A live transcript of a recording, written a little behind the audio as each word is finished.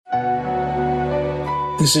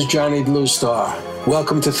This is Johnny Blue Star.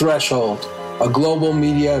 Welcome to Threshold, a global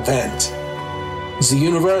media event. Is the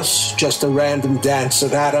universe just a random dance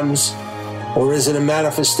of atoms, or is it a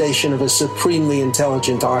manifestation of a supremely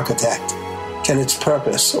intelligent architect? Can its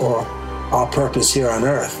purpose, or our purpose here on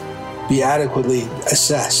Earth, be adequately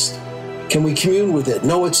assessed? Can we commune with it,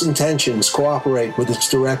 know its intentions, cooperate with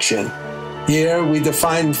its direction? Here, we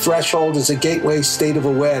define threshold as a gateway state of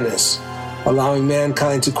awareness, allowing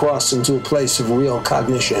mankind to cross into a place of real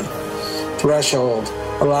cognition. Threshold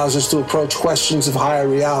allows us to approach questions of higher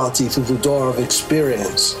reality through the door of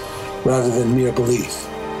experience, rather than mere belief.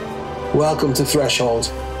 Welcome to Threshold,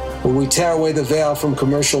 where we tear away the veil from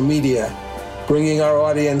commercial media, bringing our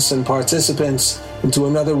audience and participants into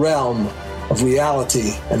another realm of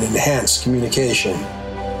reality and enhanced communication.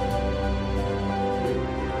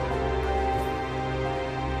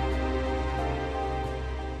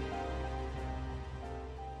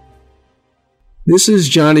 This is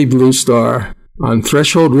Johnny Blue Star on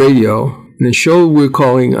Threshold Radio, in a show we're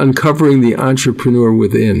calling Uncovering the Entrepreneur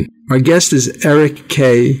Within. Our guest is Eric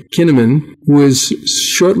K. Kinnamon, who is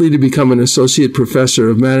shortly to become an associate professor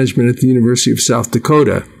of management at the University of South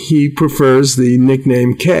Dakota. He prefers the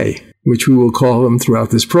nickname K, which we will call him throughout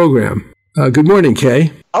this program. Good morning,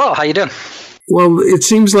 K. Hello, how you doing? Well, it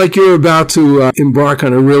seems like you're about to embark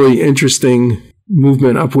on a really interesting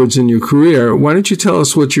movement upwards in your career. Why don't you tell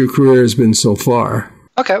us what your career has been so far?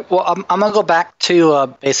 Okay, well, I'm going to go back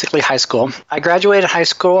to basically high school. I graduated high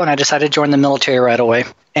school and I decided to join the military right away.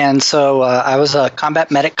 And so I was a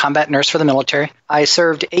combat medic, combat nurse for the military. I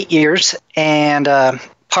served 8 years, and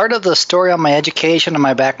part of the story on my education and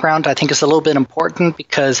my background, I think, is a little bit important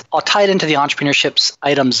because I'll tie it into the entrepreneurship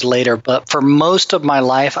items later. But for most of my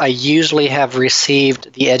life, I usually have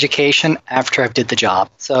received the education after I did the job.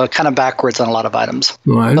 So kind of backwards on a lot of items.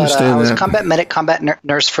 Well, I understand that. I was a combat medic, combat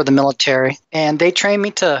nurse for the military, and they trained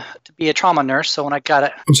me to be a trauma nurse. So when I got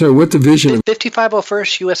it, I'm sorry, what division?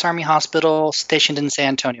 5501st U.S. Army Hospital, stationed in San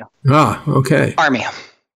Antonio. Ah, okay. Army.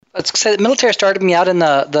 Let's say the military started me out in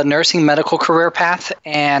the nursing medical career path,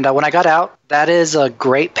 and when I got out, that is a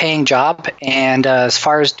great paying job. And as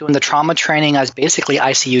far as doing the trauma training, I was basically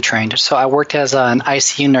ICU trained. So I worked as an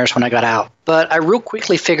ICU nurse when I got out. But I real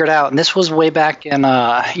quickly figured out, and this was way back in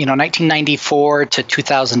 1994 to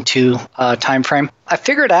 2002 timeframe. I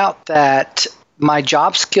figured out that my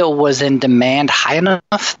job skill was in demand high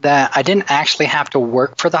enough that I didn't actually have to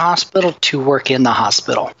work for the hospital to work in the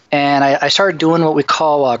hospital. And I started doing what we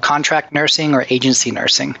call contract nursing or agency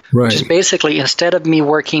nursing, right, which is basically instead of me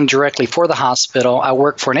working directly for the hospital, I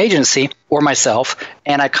work for an agency or myself,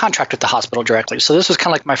 and I contract with the hospital directly. So this was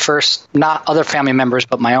kind of like my first, not other family members,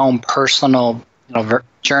 but my own personal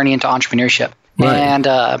journey into entrepreneurship. Right.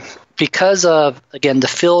 And because of, again, the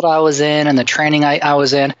field I was in and the training I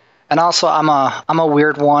was in, and also, I'm a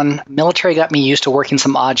weird one. Military got me used to working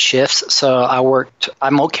some odd shifts, so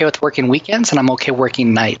I'm okay with working weekends, and I'm okay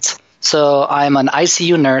working nights. So I'm an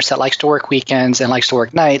ICU nurse that likes to work weekends and likes to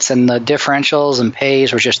work nights, and the differentials and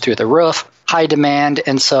pays were just through the roof, high demand,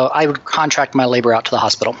 and so I would contract my labor out to the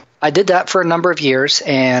hospital. I did that for a number of years,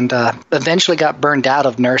 and eventually got burned out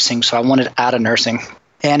of nursing, so I wanted out of nursing.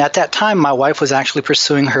 And at that time, my wife was actually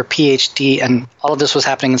pursuing her PhD, and all of this was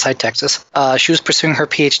happening inside Texas. She was pursuing her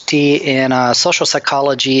PhD in social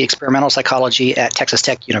psychology, experimental psychology at Texas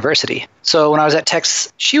Tech University. So when I was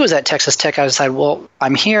at she was at Texas Tech, I decided, well,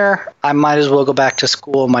 I'm here. I might as well go back to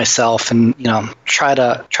school myself and, try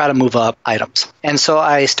to move up items. And so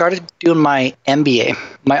I started doing my MBA.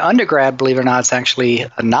 My undergrad, believe it or not, is actually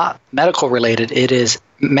not medical related. It is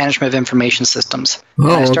management of information systems.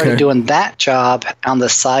 And I started doing that job on the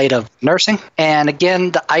side of nursing. And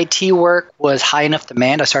again, the IT work was high enough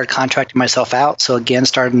demand. I started contracting myself out. So again,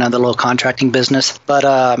 started another little contracting business. But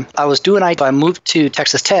I was doing IT. I moved to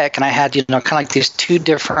Texas Tech, and I had, kind of like these two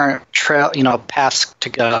different paths to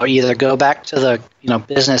go. Either go back to the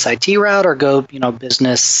business IT route or go,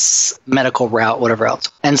 business medical route, whatever else.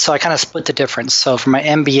 And so I kind of split the difference. So for my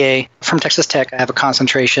MBA from Texas Tech, I have a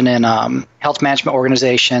concentration in health management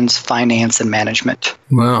organizations, finance, and management.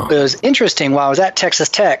 Wow. It was interesting. While I was at Texas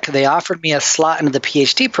Tech, they offered me a slot into the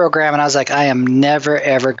PhD program, and I was like, I am never,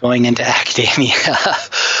 ever going into academia.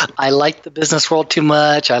 I like the business world too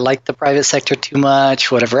much. I like the private sector too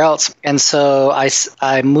much, whatever else. And so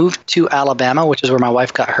I moved to Alabama, which is where my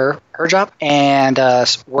wife got her job, and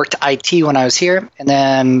worked IT when I was here. And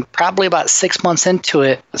then probably about 6 months into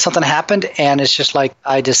it, something happened, and it's just like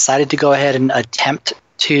I decided to go ahead and attempt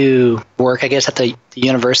to work, I guess, at the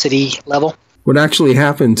university level. What actually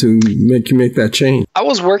happened to make you make that change? I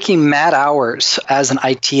was working mad hours as an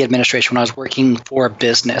IT administration when I was working for a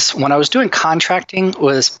business. When I was doing contracting,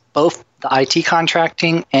 was both the IT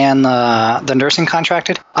contracting and the nursing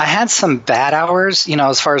contracted. I had some bad hours,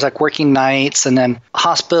 as far as like working nights, and then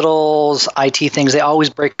hospitals, IT things, they always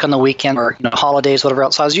break on the weekend or holidays, whatever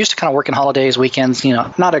else. So I was used to kind of working holidays, weekends,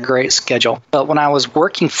 not a great schedule. But when I was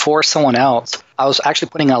working for someone else, I was actually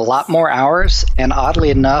putting a lot more hours, and oddly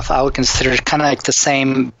enough, I would consider it kind of like the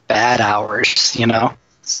same bad hours,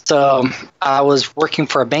 So I was working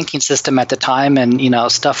for a banking system at the time, and,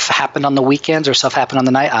 stuff happened on the weekends or stuff happened on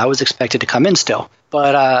the night. I was expected to come in still.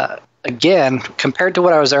 But again, compared to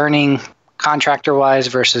what I was earning contractor-wise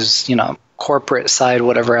versus, corporate side,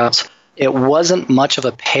 whatever else, it wasn't much of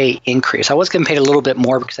a pay increase. I was getting paid a little bit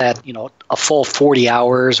more because I had, a full 40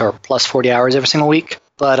 hours or plus 40 hours every single week.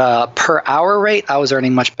 But per hour rate, I was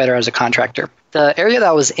earning much better as a contractor. The area that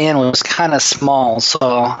I was in was kind of small, so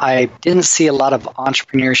I didn't see a lot of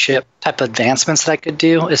entrepreneurship type advancements that I could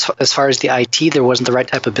do. As far as the IT, there wasn't the right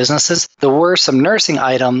type of businesses. There were some nursing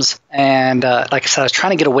items, and like I said, I was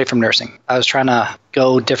trying to get away from nursing. I was trying to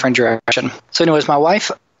go a different direction. So anyways, my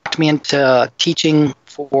wife talked me into teaching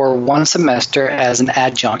for one semester as an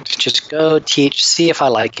adjunct. Just go teach, see if I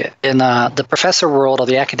like it. In the professor world or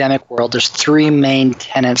the academic world, there's three main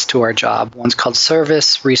tenets to our job. One's called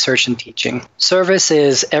service, research, and teaching. Service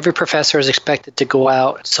is every professor is expected to go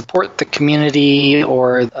out, support the community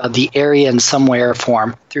or the area in some way or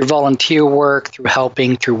form through volunteer work, through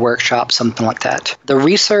helping, through workshops, something like that. The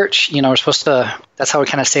research, we're supposed to, that's how we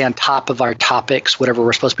kind of stay on top of our topics. Whatever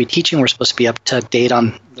we're supposed to be teaching, we're supposed to be up to date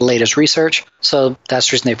on the latest research. So that's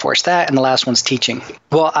the reason they forced that. And the last one's teaching.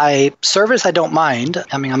 Well, service, I don't mind.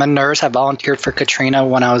 I mean, I'm a nurse. I volunteered for Katrina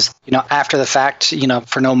when I was, after the fact,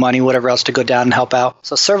 for no money, whatever else, to go down and help out.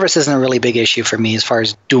 So service isn't a really big issue for me as far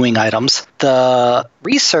as doing items. The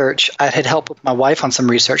research, I had helped with my wife on some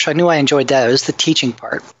research. I knew I enjoyed that. It was the teaching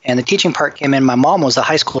part. And the teaching part came in. My mom was a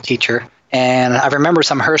high school teacher. And I remember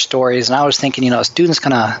some of her stories, and I was thinking, a student's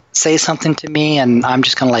going to say something to me, and I'm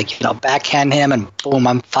just going to backhand him, and boom,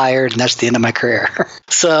 I'm fired, and that's the end of my career.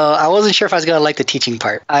 So I wasn't sure if I was going to like the teaching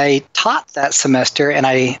part. I taught that semester, and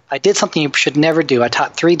I did something you should never do. I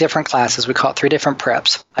taught 3 different classes. We call it 3 different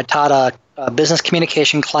preps. I taught a business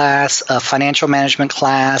communication class, a financial management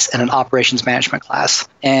class, and an operations management class.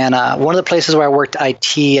 And one of the places where I worked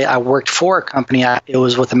IT, I worked for a company. It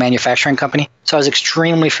was with a manufacturing company. So I was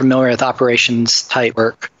extremely familiar with operations type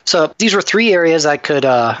work. So these were 3 areas I could,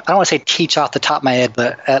 I don't want to say teach off the top of my head,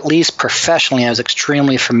 but at least professionally I was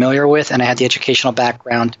extremely familiar with, and I had the educational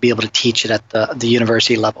background to be able to teach it at the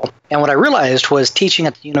university level. And what I realized was teaching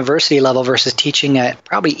at the university level versus teaching at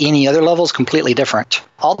probably any other level is completely different.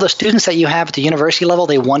 All the students that you have at the university level,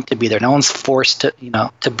 they want to be there. No one's forced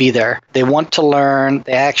to be there. They want to learn.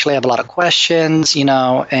 They actually have a lot of questions,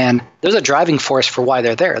 and there's a driving force for why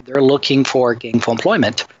they're there. They're looking for gainful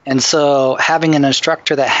employment. And so having an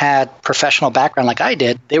instructor that had professional background like I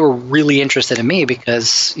did, they were really interested in me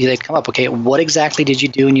because they'd come up, okay, what exactly did you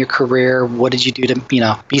do in your career? What did you do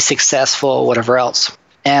to, be successful, whatever else?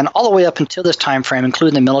 And all the way up until this time frame,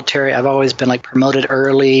 including the military, I've always been promoted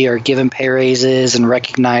early or given pay raises and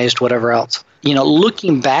recognized, whatever else.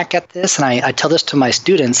 Looking back at this, and I tell this to my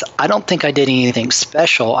students, I don't think I did anything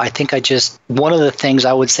special. I think one of the things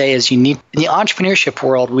I would say is in the entrepreneurship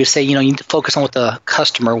world, we say, you need to focus on what the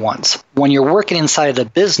customer wants. When you're working inside of the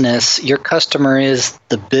business, your customer is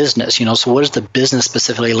the business, so what is the business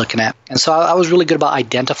specifically looking at? And so I was really good about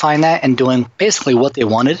identifying that and doing basically what they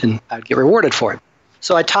wanted, and I'd get rewarded for it.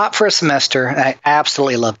 So I taught for a semester, and I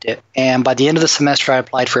absolutely loved it. And by the end of the semester, I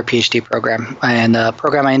applied for a PhD program. And the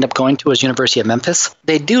program I ended up going to was University of Memphis.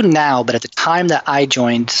 They do now, but at the time that I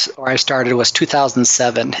joined or I started was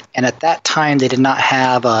 2007. And at that time, they did not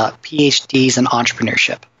have PhDs in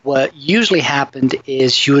entrepreneurship. What usually happened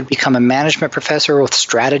is you would become a management professor with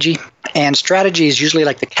strategy. And strategy is usually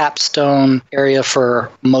the capstone area for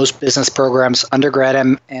most business programs, undergrad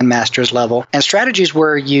and master's level. And strategy is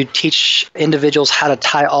where you teach individuals how to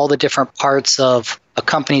tie all the different parts of a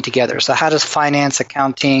company together. So how does finance,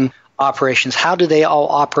 accounting, operations, how do they all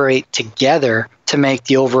operate together to make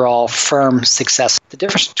the overall firm successful? The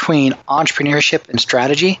difference between entrepreneurship and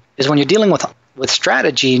strategy is when you're dealing with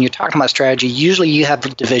strategy and you're talking about strategy, usually you have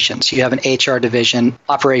divisions. You have an HR division,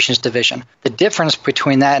 operations division. The difference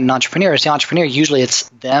between that and an entrepreneur is the entrepreneur, usually it's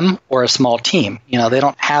them or a small team. They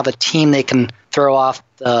don't have a team they can throw off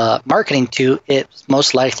the marketing to, it's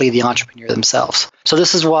most likely the entrepreneur themselves. So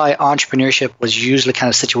this is why entrepreneurship was usually kind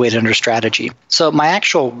of situated under strategy. So my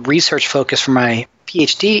actual research focus for my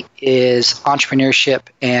PhD is entrepreneurship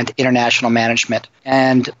and international management.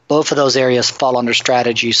 And both of those areas fall under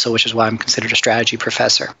strategy, so which is why I'm considered a strategy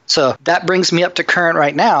professor. So that brings me up to current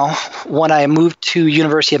right now. When I moved to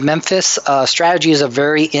University of Memphis, strategy is a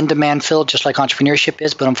very in-demand field, just like entrepreneurship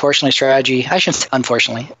is. But unfortunately, strategy, I shouldn't say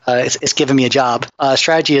unfortunately, it's given me a job.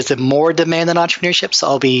 Strategy is in more demand than entrepreneurship, so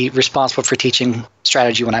I'll be responsible for teaching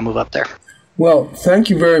strategy when I move up there. Well, thank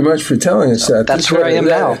you very much for telling us that. That's where I am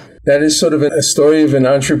now. That is sort of a story of an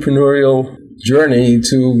entrepreneurial journey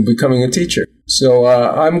to becoming a teacher. So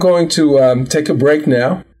I'm going to take a break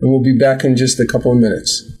now, and we'll be back in just a couple of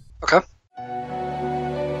minutes. Okay.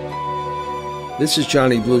 This is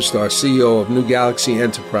Johnny Bluestar, CEO of New Galaxy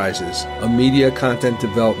Enterprises, a media content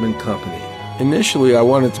development company. Initially, I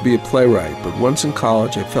wanted to be a playwright, but once in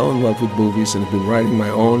college, I fell in love with movies and have been writing my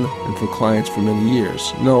own and for clients for many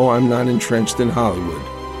years. No, I'm not entrenched in Hollywood.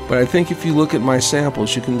 But I think if you look at my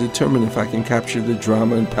samples, you can determine if I can capture the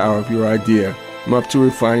drama and power of your idea. I'm up to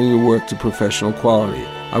refining your work to professional quality.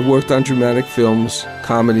 I've worked on dramatic films,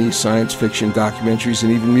 comedy, science fiction, documentaries,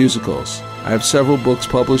 and even musicals. I have several books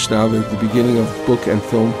published now that are at the beginning of book and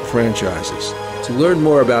film franchises. To learn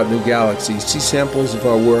more about New Galaxy, see samples of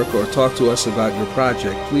our work, or talk to us about your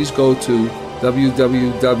project, please go to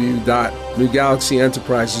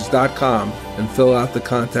www.newgalaxyenterprises.com and fill out the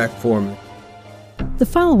contact form. The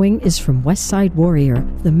following is from West Side Warrior,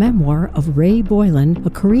 the memoir of Ray Boylan, a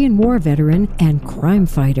Korean War veteran and crime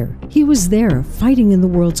fighter. He was there fighting in the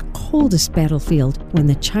world's coldest battlefield when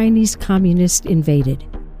the Chinese communists invaded.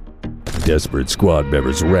 Desperate squad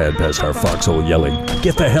members ran past our foxhole yelling,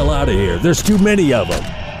 "Get the hell out of here, there's too many of them!"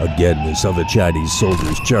 Again, we saw the Chinese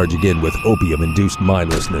soldiers charging in with opium-induced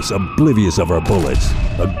mindlessness, oblivious of our bullets.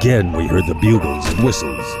 Again, we heard the bugles and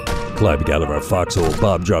whistles. Climbing out of our foxhole,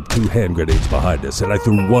 Bob dropped 2 hand grenades behind us, and I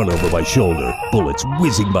threw one over my shoulder. Bullets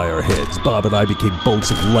whizzing by our heads, Bob and I became bolts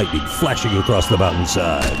of lightning flashing across the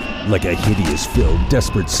mountainside. Like a hideous film,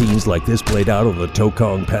 desperate scenes like this played out on the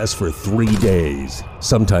Tokong Pass for 3 days.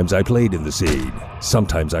 Sometimes I played in the scene.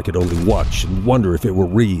 Sometimes I could only watch and wonder if it were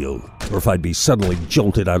real, or if I'd be suddenly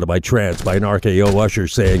jolted out of my trance by an RKO usher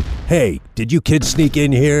saying, "Hey, did you kids sneak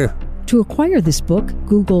in here?" To acquire this book,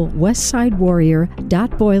 Google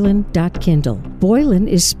westsidewarrior.boylan.kindle. Boylan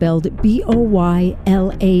is spelled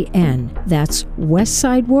B-O-Y-L-A-N. That's West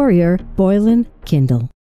Side Warrior, Boylan, Kindle.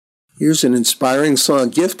 Here's an inspiring song,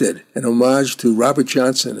 Gifted, an homage to Robert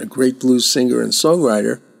Johnson, a great blues singer and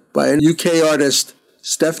songwriter, by a UK artist,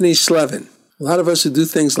 Stephanie Slevin. A lot of us who do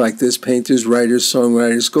things like this, painters, writers,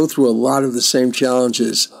 songwriters, go through a lot of the same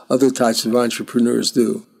challenges other types of entrepreneurs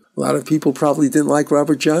do. A lot of people probably didn't like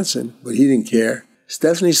Robert Johnson, but he didn't care.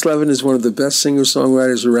 Stephanie Slevin is one of the best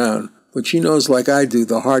singer-songwriters around, but she knows, like I do,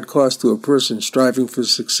 the hard cost to a person striving for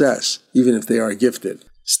success, even if they are gifted.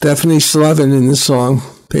 Stephanie Slevin in this song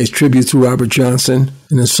pays tribute to Robert Johnson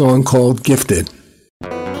in a song called Gifted.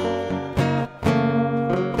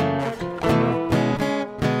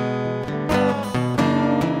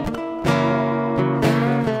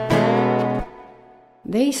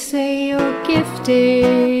 They say you're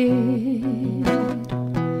gifted.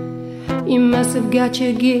 You must have got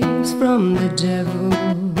your gifts from the devil.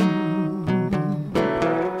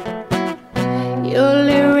 Your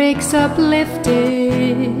lyrics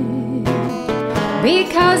uplifted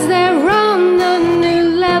because they're on the new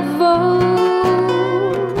level.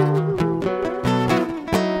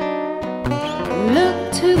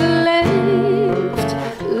 Look to the left,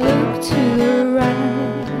 look to the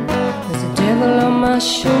right. There's a devil on my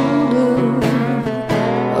shoulder,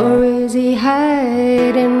 or is he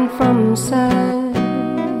hiding from sight?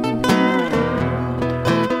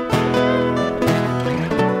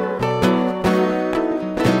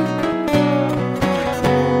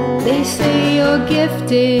 They say you're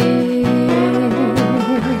gifted.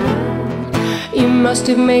 You must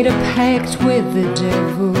have made a pact with the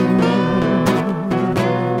devil.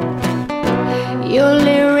 Your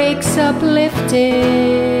lyrics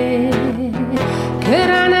uplifted. Could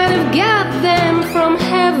I not have got them from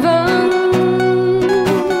heaven?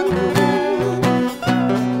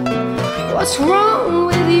 What's wrong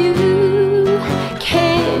with you?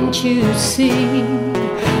 Can't you see?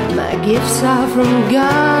 My gifts are from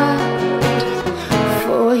God,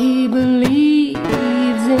 for He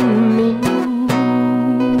believes in me.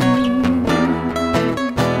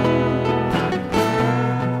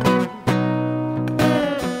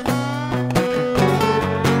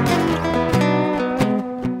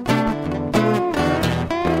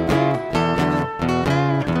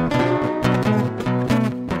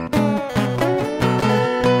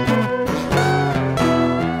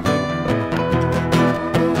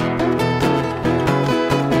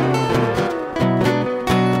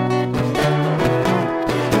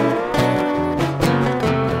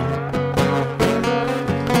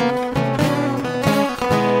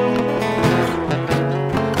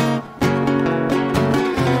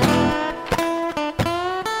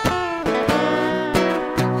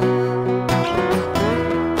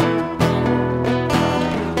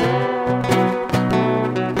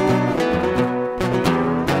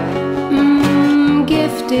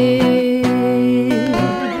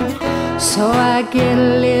 so I get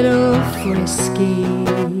a little frisky.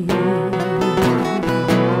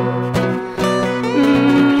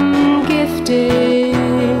 Gifted,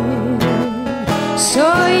 so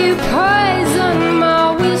you poison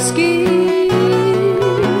my whiskey.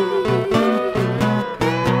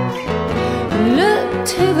 Look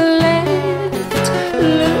to the left,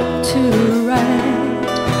 look to the right.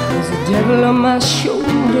 There's a devil on my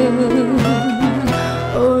shoulder,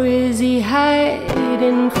 or is he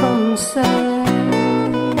hiding from sight?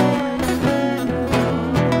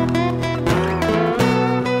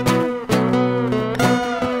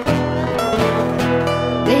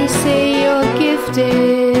 They say you're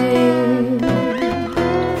gifted,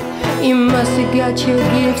 you must have got your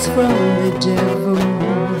gifts from the devil.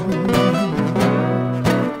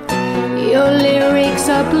 Your lyrics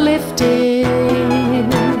uplifted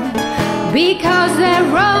because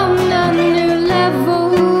they're on a new level.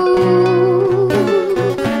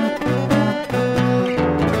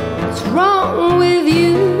 What's wrong with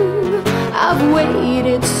you? I've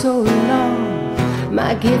waited so long.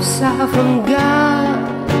 My gifts are from God,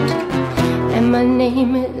 and my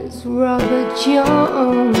name is Robert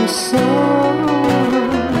Johnson.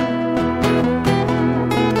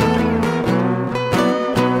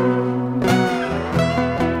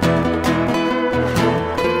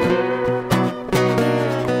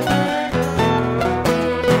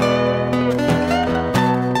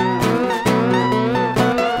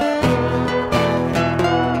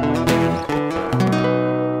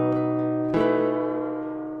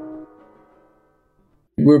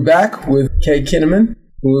 We're back with K Kinnamon,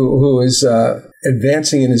 who is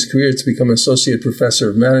advancing in his career to become Associate Professor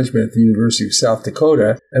of Management at the University of South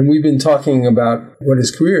Dakota. And we've been talking about what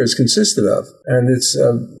his career has consisted of. And it's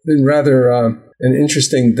been rather an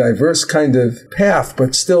interesting, diverse kind of path,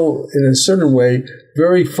 but still in a certain way,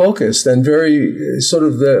 very focused and very sort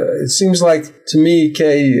of it seems like to me,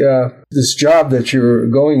 Kay, this job that you're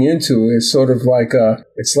going into is sort of like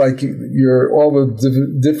it's like you're all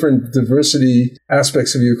the different diversity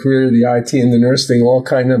aspects of your career, the IT and the nursing, all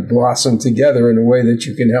kind of blossom together in a way that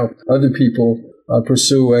you can help other people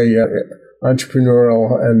pursue a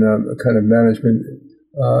entrepreneurial and kind of management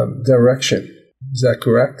direction. Is that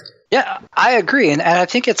correct? Yeah, I agree. And I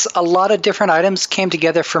think it's a lot of different items came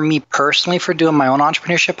together for me personally for doing my own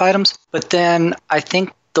entrepreneurship items. But then I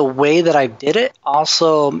think the way that I did it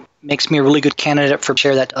also makes me a really good candidate for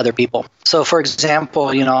share that to other people. So for example,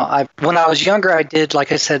 when I was younger, I did,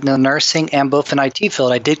 like I said, in the nursing and both in IT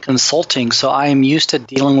field, I did consulting. So I am used to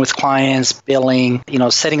dealing with clients, billing,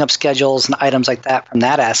 setting up schedules and items like that from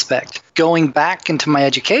that aspect. Going back into my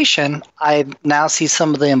education, I now see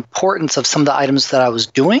some of the importance of some of the items that I was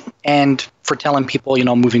doing and for telling people,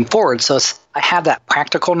 moving forward. So I have that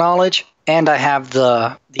practical knowledge and I have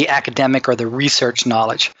the academic or the research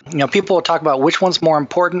knowledge. People will talk about which one's more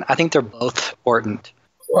important. I think they're both important.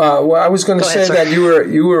 Well, I was going to say that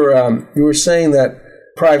you were saying that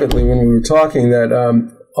privately when we were talking that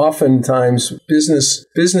oftentimes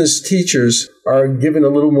business teachers are given a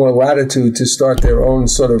little more latitude to start their own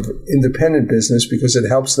sort of independent business because it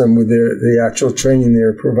helps them with the actual training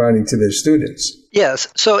they're providing to their students. Yes.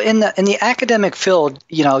 So in the academic field,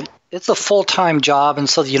 it's a full-time job, and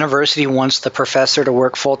so the university wants the professor to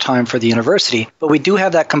work full-time for the university. But we do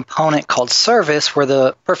have that component called service where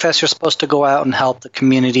the professor is supposed to go out and help the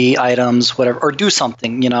community items, whatever, or do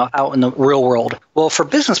something, out in the real world. Well, for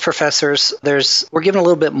business professors, we're given a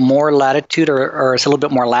little bit more latitude or it's a little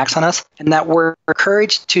bit more lax on us, and that we're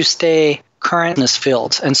encouraged to stay current in this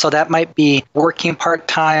field. And so that might be working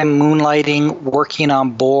part-time, moonlighting, working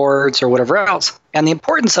on boards or whatever else. And the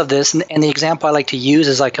importance of this, and the example I like to use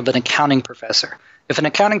is like of an accounting professor. If an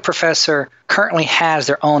accounting professor currently has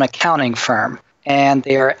their own accounting firm and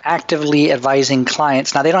they're actively advising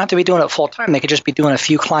clients, now they don't have to be doing it full-time. They could just be doing a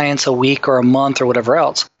few clients a week or a month or whatever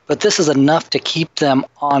else. But this is enough to keep them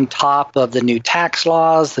on top of the new tax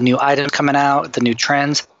laws, the new items coming out, the new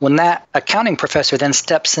trends. When that accounting professor then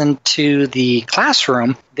steps into the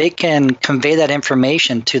classroom, they can convey that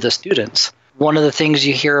information to the students. One of the things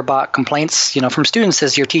you hear about complaints, from students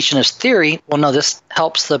is you're teaching us theory. Well, no, this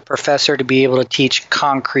helps the professor to be able to teach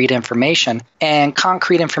concrete information and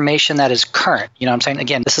concrete information that is current. I'm saying,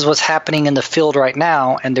 again, this is what's happening in the field right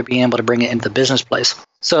now, and they're being able to bring it into the business place.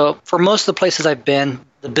 So for most of the places I've been,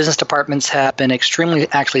 the business departments have been extremely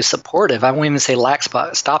actually supportive. I won't even say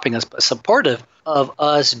stopping us, but supportive of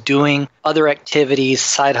us doing other activities,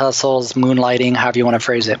 side hustles, moonlighting, however you want to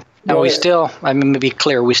phrase it. Now, we still, to be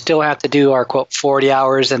clear, we still have to do our, quote, 40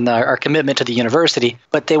 hours and our commitment to the university,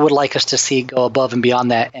 but they would like us to go above and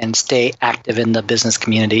beyond that and stay active in the business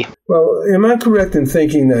community. Well, am I correct in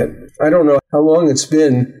thinking that, I don't know how long it's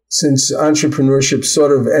been since entrepreneurship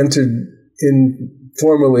sort of entered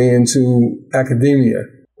formally into academia?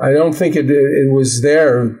 I don't think it was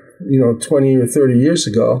there, 20 or 30 years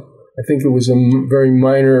ago. I think it was a very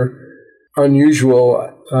minor,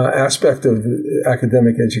 unusual aspect of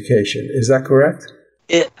academic education. Is that correct?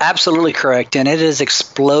 Absolutely correct. And it has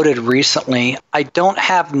exploded recently. I don't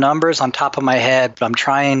have numbers on top of my head, but I'm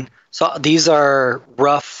trying. So these are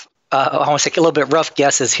rough, I want to say a little bit rough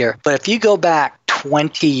guesses here. But if you go back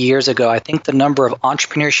 20 years ago, I think the number of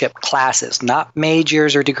entrepreneurship classes, not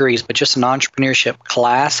majors or degrees, but just an entrepreneurship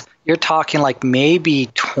class, you're talking like maybe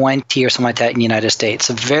 20 or something like that in the United States.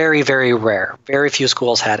 Very, very rare. Very few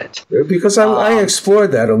schools had it. Because I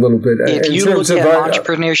explored that a little bit. If you look at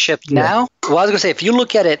entrepreneurship now, well, I was going to say, if you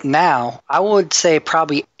look at it now, I would say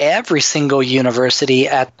probably every single university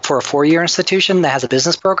for a four-year institution that has a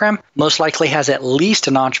business program most likely has at least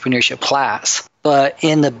an entrepreneurship class. But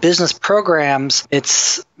in the business programs,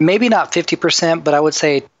 it's maybe not 50%, but I would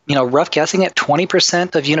say, rough guessing it,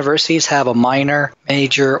 20% of universities have a minor,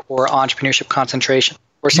 major, or entrepreneurship concentration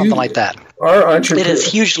or something like that. It has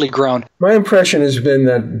hugely grown. My impression has been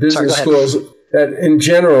that business schools, that in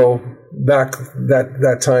general, back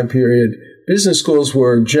that time period, business schools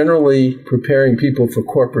were generally preparing people for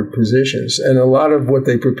corporate positions. And a lot of what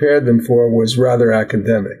they prepared them for was rather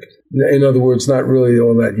academic. In other words, not really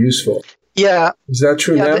all that useful. Yeah. Is that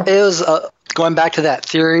true now? It was going back to that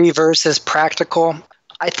theory versus practical.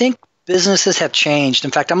 I think businesses have changed.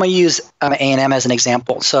 In fact, I'm going to use A&M as an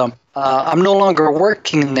example. So I'm no longer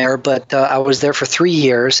working there, but I was there for 3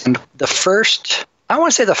 years. And the first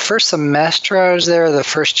semester I was there, the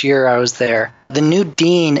first year I was there, the new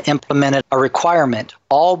dean implemented a requirement.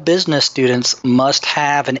 All business students must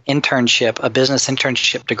have a business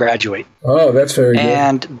internship to graduate. Oh, that's very good.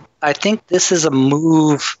 And I think this is a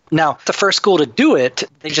move. Now, the first school to do it,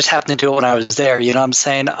 they just happened to do it when I was there. You know what I'm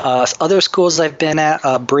saying? Other schools I've been at,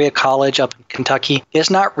 Berea College up in Kentucky,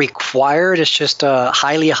 it's not required. It's just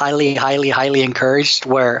highly, highly, highly, highly encouraged,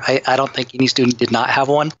 where I don't think any student did not have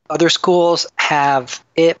one. Other schools have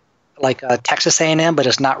it, like Texas A&M, but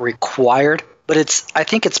it's not required. But I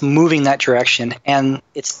think it's moving that direction, and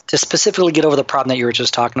it's to specifically get over the problem that you were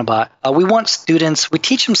just talking about. We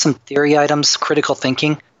teach them some theory items, critical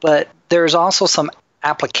thinking, but there's also some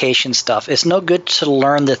application stuff. It's no good to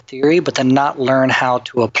learn the theory, but to not learn how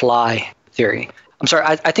to apply theory. I'm sorry,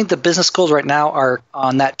 I think the business schools right now are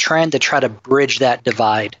on that trend to try to bridge that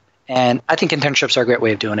divide, and I think internships are a great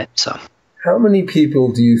way of doing it. So, how many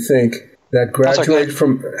people do you think that graduate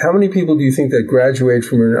from an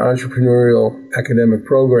entrepreneurial academic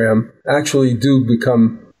program actually do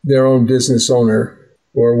become their own business owner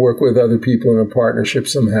or work with other people in a partnership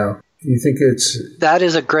somehow? Do you think that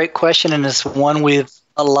is a great question, and it's one with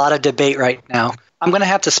a lot of debate right now. I'm going to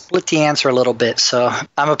have to split the answer a little bit. So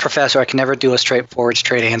I'm a professor. I can never do a straightforward,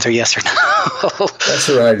 straight answer, yes or no. That's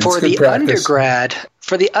all right. For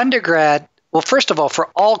the undergrad, well, first of all, for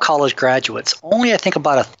all college graduates, only I think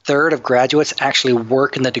about a third of graduates actually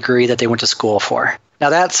work in the degree that they went to school for. Now,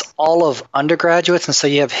 that's all of undergraduates, and so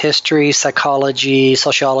you have history, psychology,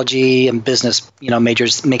 sociology, and business,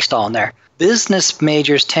 majors mixed all in there. Business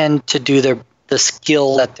majors tend to do the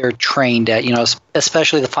skill that they're trained at,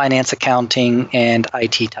 especially the finance, accounting, and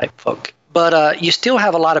IT type folk. But you still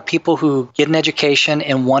have a lot of people who get an education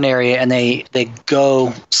in one area and they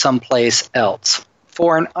go someplace else.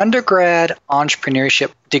 For an undergrad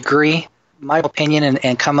entrepreneurship degree, my opinion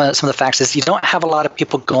and some of the facts is you don't have a lot of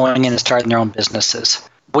people going in and starting their own businesses.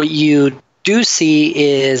 What you do see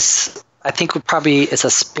is, I think it's a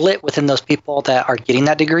split within those people that are getting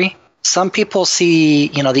that degree. Some people see,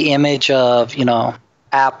 the image of,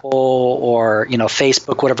 Apple or,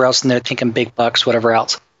 Facebook, whatever else, and they're thinking big bucks, whatever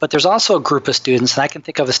else. But there's also a group of students, and I can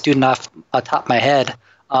think of a student off the top of my head.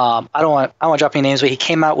 I don't want to drop any names, but he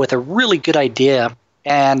came out with a really good idea.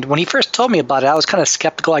 And when he first told me about it, I was kind of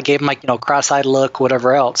skeptical. I gave him cross-eyed look,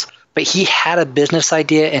 whatever else. But he had a business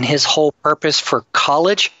idea, and his whole purpose for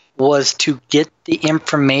college was to get the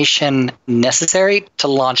information necessary to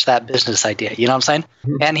launch that business idea. You know what I'm saying?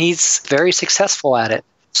 Mm-hmm. And he's very successful at it.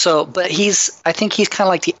 So, but I think he's kind of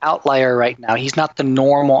like the outlier right now. He's not the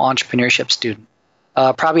normal entrepreneurship student.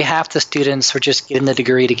 Probably half the students are just getting the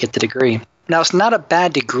degree to get the degree. Now, it's not a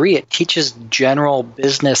bad degree. It teaches general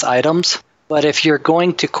business items. But if you're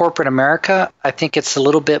going to corporate America, I think it's a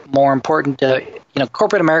little bit more important to,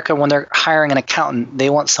 corporate America, when they're hiring an accountant, they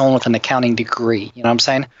want someone with an accounting degree. You know what I'm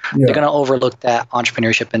saying? Yeah. They're going to overlook that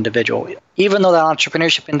entrepreneurship individual. Even though that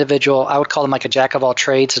entrepreneurship individual, I would call them like a jack of all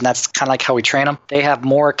trades, and that's kind of like how we train them. They have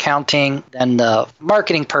more accounting than the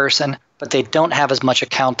marketing person, but they don't have as much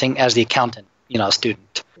accounting as the accountant,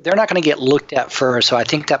 student. They're not going to get looked at first, so I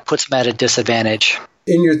think that puts them at a disadvantage.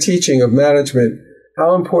 In your teaching of management,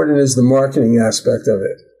 how important is the marketing aspect of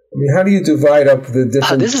it? I mean, how do you divide up the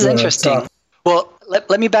different This is interesting. Well,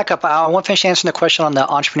 let me back up. I want to finish answering the question on the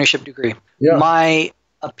entrepreneurship degree. Yeah. My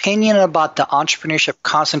opinion about the entrepreneurship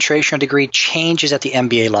concentration degree changes at the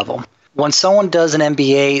MBA level. When someone does an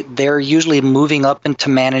MBA, they're usually moving up into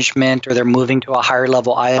management or they're moving to a higher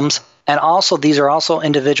level items. And also, these are also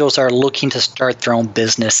individuals that are looking to start their own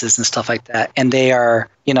businesses and stuff like that. And they are,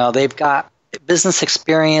 they've got business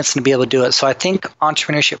experience and to be able to do it. So I think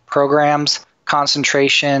entrepreneurship programs,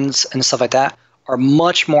 concentrations, and stuff like that are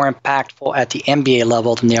much more impactful at the MBA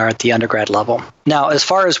level than they are at the undergrad level. Now, as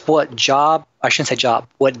far as what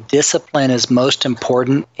discipline is most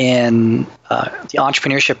important in the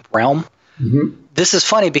entrepreneurship realm, this is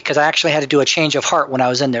funny because I actually had to do a change of heart when I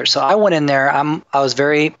was in there. So I went in there, I was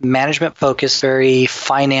very management focused, very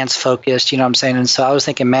finance focused, you know what I'm saying? And so I was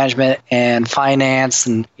thinking management and finance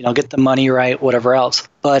and, get the money right, whatever else.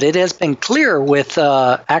 But it has been clear with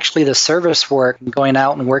actually the service work and going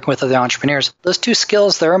out and working with other entrepreneurs. Those two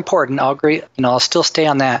skills, they're important. I'll agree. I'll still stay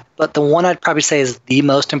on that. But the one I'd probably say is the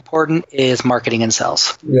most important is marketing and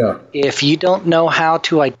sales. Yeah. If you don't know how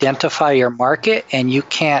to identify your market and you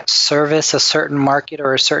can't service a certain market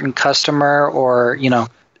or a certain customer or,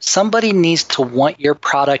 somebody needs to want your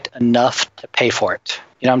product enough to pay for it.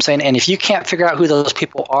 You know what I'm saying? And if you can't figure out who those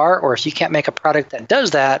people are, or if you can't make a product that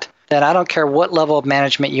does that, then I don't care what level of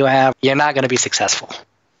management you have, you're not going to be successful.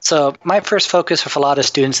 So my first focus with a lot of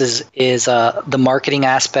students is the marketing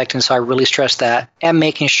aspect, and so I really stress that, and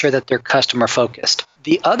making sure that they're customer focused.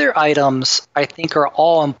 The other items I think are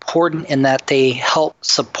all important in that they help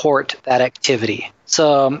support that activity.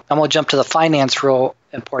 So I'm going to jump to the finance real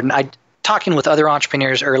important. Talking with other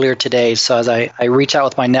entrepreneurs earlier today, so as I reach out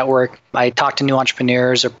with my network, I talk to new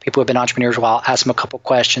entrepreneurs or people who have been entrepreneurs a while, ask them a couple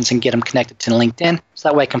questions and get them connected to LinkedIn so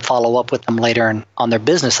that way I can follow up with them later on their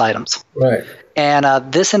business items. Right.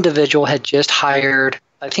 And this individual had just hired,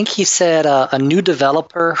 I think he said a new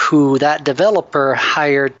developer who that developer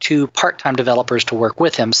hired 2 part-time developers to work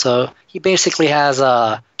with him. So he basically has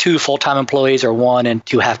 2 full-time employees or 1 and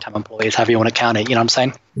 2 half-time employees, however you want to count it, you know what I'm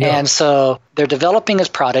saying? Yeah. And so they're developing his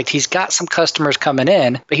product. He's got some customers coming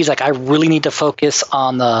in, but he's like, I really need to focus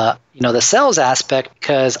on the sales aspect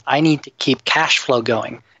because I need to keep cash flow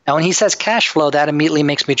going. Now, when he says cash flow, that immediately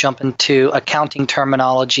makes me jump into accounting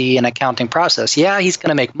terminology and accounting process. Yeah, he's going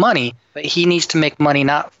to make money, but he needs to make money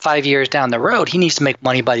not 5 years down the road. He needs to make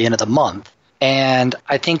money by the end of the month. And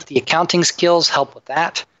I think the accounting skills help with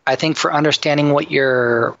that. I think for understanding what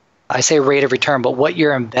I say rate of return, but what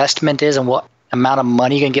your investment is and what amount of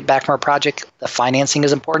money you can get back from a project, the financing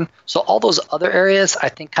is important. So all those other areas, I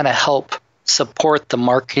think, kind of help support the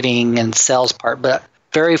marketing and sales part. But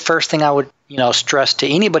very first thing I would stress to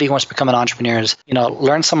anybody who wants to become an entrepreneur is,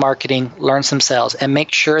 learn some marketing, learn some sales, and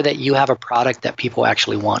make sure that you have a product that people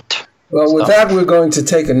actually want. Well, with that, we're going to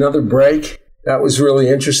take another break. That was really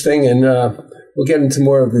interesting, and we'll get into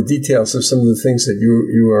more of the details of some of the things that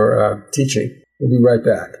you are teaching. We'll be right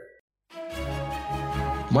back.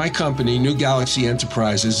 My company, New Galaxy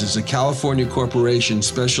Enterprises, is a California corporation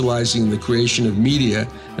specializing in the creation of media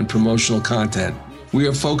and promotional content. We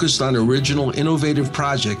are focused on original, innovative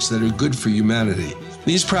projects that are good for humanity.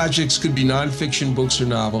 These projects could be nonfiction books or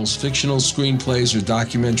novels, fictional screenplays or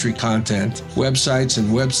documentary content, websites and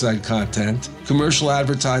website content, commercial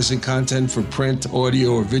advertising content for print,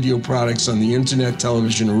 audio, or video products on the internet,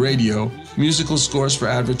 television, or radio, musical scores for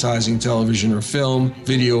advertising, television, or film,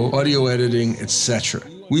 video, audio editing, etc.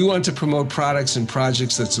 We want to promote products and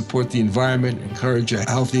projects that support the environment, encourage a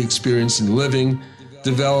healthy experience in living,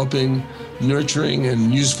 developing, nurturing,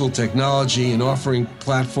 and useful technology, and offering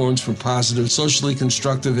platforms for positive, socially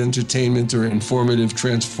constructive entertainment or informative,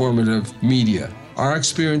 transformative media. Our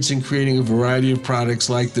experience in creating a variety of products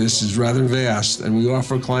like this is rather vast, and we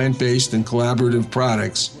offer client-based and collaborative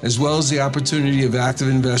products, as well as the opportunity of active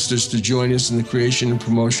investors to join us in the creation and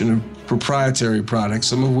promotion of proprietary products,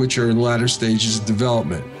 some of which are in latter stages of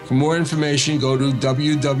development. For more information, go to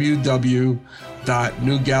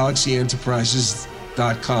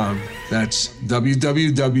www.newgalaxyenterprises.com. That's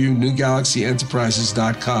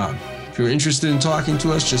www.newgalaxyenterprises.com. If you're interested in talking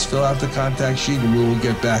to us, just fill out the contact sheet and we will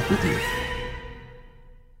get back with you.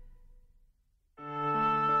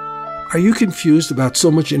 Are you confused about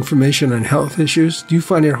so much information on health issues? Do you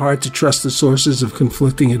find it hard to trust the sources of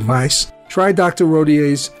conflicting advice? Try Dr.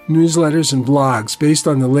 Rodier's newsletters and blogs based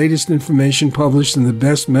on the latest information published in the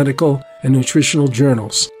best medical and nutritional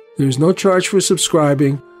journals. There is no charge for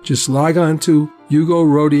subscribing. Just log on to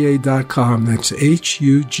HugoRodier.com. That's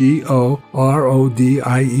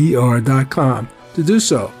HugoRodier.com to do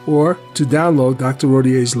so, or to download Dr.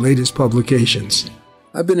 Rodier's latest publications.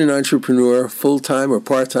 I've been an entrepreneur full-time or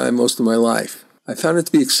part-time most of my life. I found it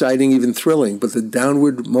to be exciting, even thrilling, but the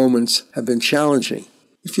downward moments have been challenging.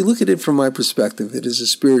 If you look at it from my perspective, it is a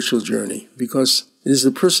spiritual journey because it is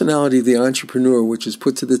the personality of the entrepreneur which is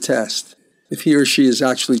put to the test. If he or she is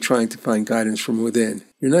actually trying to find guidance from within,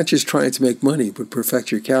 you're not just trying to make money, but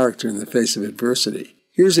perfect your character in the face of adversity.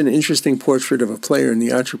 Here's an interesting portrait of a player in the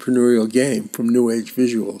entrepreneurial game from New Age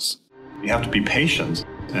Visuals. You have to be patient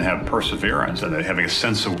and have perseverance and having a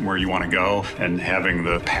sense of where you want to go and having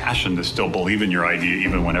the passion to still believe in your idea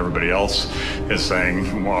even when everybody else is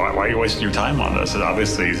saying, well, why are you wasting your time on this? It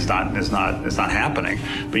obviously it's not happening,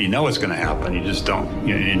 but you know it's going to happen. You just don't,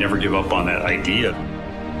 you never give up on that idea.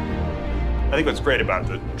 I think what's great about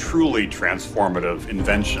the truly transformative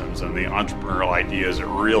inventions and the entrepreneurial ideas that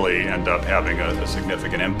really end up having a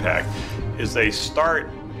significant impact is they start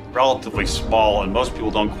relatively small and most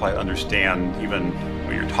people don't quite understand even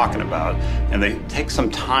what you're talking about. And they take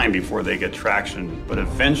some time before they get traction, but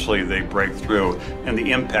eventually they break through and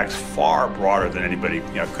the impact's far broader than anybody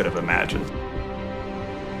could have imagined.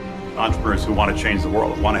 Entrepreneurs who want to change the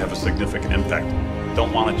world, want to have a significant impact,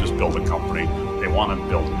 don't want to just build a company. They want to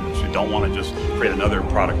build an industry. Don't want to just create another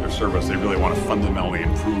product or service. They really want to fundamentally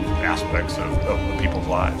improve aspects of people's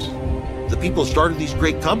lives. The people who started these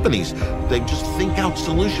great companies, they just think out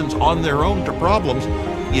solutions on their own to problems.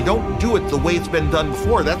 You don't do it the way it's been done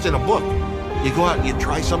before. That's in a book. You go out and you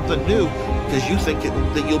try something new because you think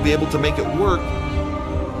that you'll be able to make it work.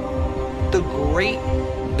 The great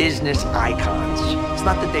business icons, it's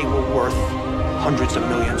not that they were worth hundreds of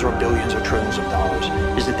millions or billions or trillions of dollars,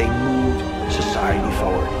 is that they moved society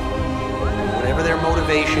forward. Whatever their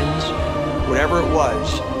motivations, whatever it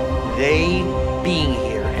was, they being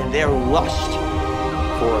here and their lust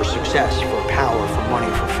for success, for power, for money,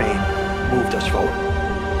 for fame, moved us forward.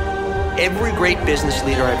 Every great business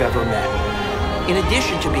leader I've ever met, in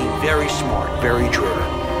addition to being very smart, very driven,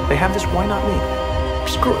 they have this, why not me?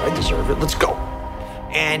 Screw it, I deserve it, let's go.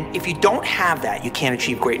 And if you don't have that, you can't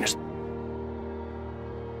achieve greatness.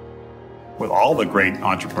 With all the great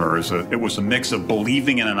entrepreneurs, it was a mix of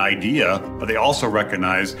believing in an idea, but they also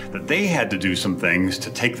recognized that they had to do some things to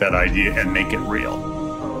take that idea and make it real.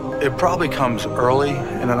 It probably comes early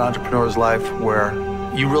in an entrepreneur's life where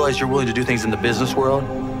you realize you're willing to do things in the business world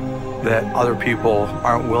that other people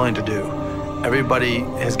aren't willing to do. Everybody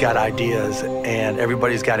has got ideas and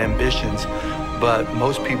everybody's got ambitions, but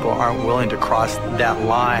most people aren't willing to cross that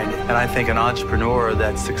line. And I think an entrepreneur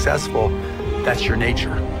that's successful, that's your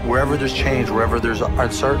nature. Wherever there's change, wherever there's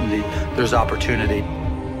uncertainty, there's opportunity.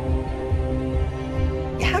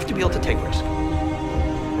 You have to be able to take risk.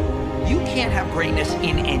 You can't have greatness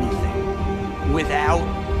in anything without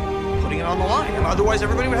putting it on the line, and otherwise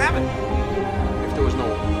everybody would have it. If there was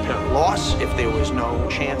no apparent loss, if there was no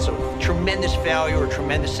chance of tremendous failure or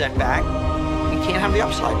tremendous setback, you can't have the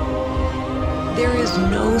upside. There is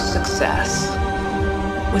no success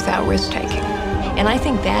without risk-taking. And I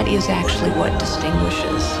think that is actually what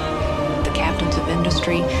distinguishes the captains of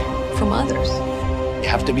industry from others. You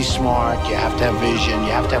have to be smart, you have to have vision,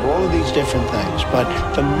 you have to have all of these different things. But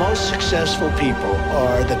the most successful people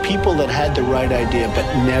are the people that had the right idea but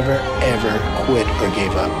never, ever quit or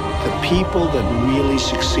gave up. The people that really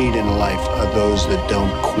succeed in life are those that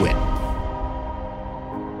don't quit.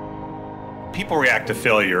 People react to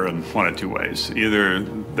failure in one of two ways. Either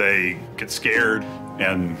they get scared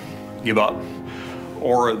and give up,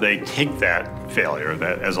 or they take that failure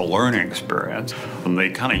as a learning experience, and they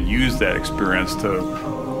kind of use that experience to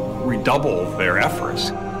redouble their efforts.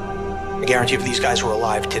 I guarantee if these guys were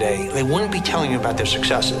alive today, they wouldn't be telling you about their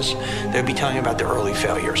successes. They'd be telling you about their early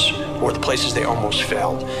failures or the places they almost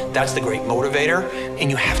failed. That's the great motivator, and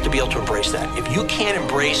you have to be able to embrace that. If you can't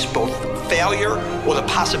embrace both failure or the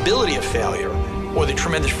possibility of failure or the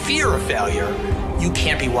tremendous fear of failure, you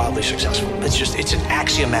can't be wildly successful. It's an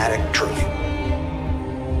axiomatic truth.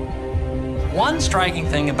 One striking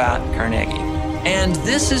thing about Carnegie, and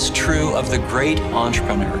this is true of the great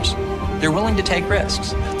entrepreneurs, they're willing to take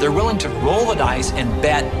risks. They're willing to roll the dice and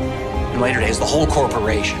bet, in later days, the whole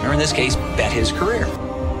corporation, or in this case, bet his career.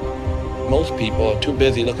 Most people are too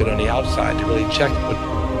busy looking on the outside to really check what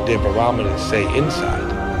their barometers say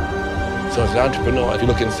inside. So as an entrepreneur, if you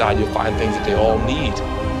look inside, you'll find things that they all need.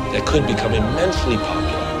 that could become immensely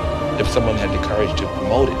popular if someone had the courage to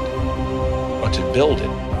promote it or to build it.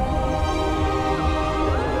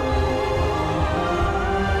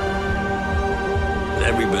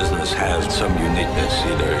 Every business has some uniqueness,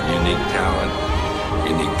 either unique talent,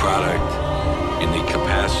 unique product, unique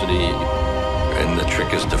capacity, and the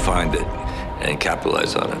trick is to find it and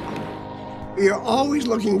capitalize on it. You're always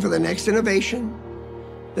looking for the next innovation,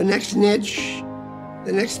 the next niche,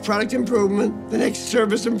 the next product improvement, the next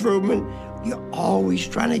service improvement. You're always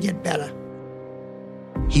trying to get better.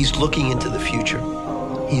 He's looking into the future.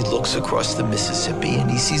 He looks across the Mississippi and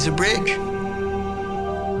he sees a bridge.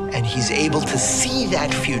 And he's able to see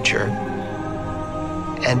that future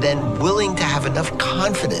and then willing to have enough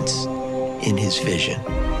confidence in his vision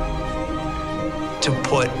to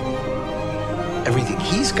put everything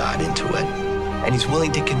he's got into it. And he's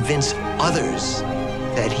willing to convince others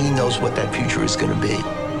that he knows what that future is going to be.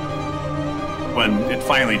 When it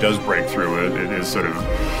finally does break through, it is sort of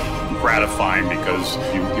gratifying because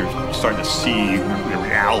you're starting to see the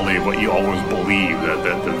reality of what you always believed,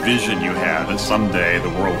 that the vision you had that someday the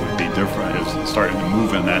world would be different is starting to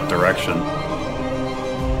move in that direction.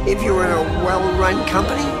 If you're in a well-run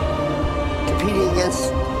company, competing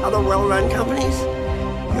against other well-run companies,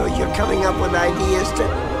 you're coming up with ideas to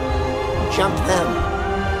jump them.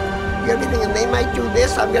 You're going to be thinking, they might do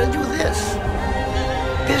this, I'm going to do this.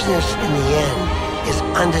 Business, in the end, is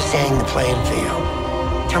understanding the playing field.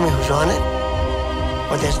 Tell me who's on it,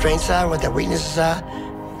 what their strengths are, what their weaknesses are,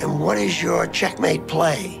 and what is your checkmate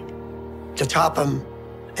play to top them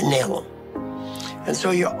and nail them. And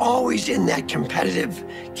so you're always in that competitive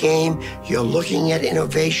game. You're looking at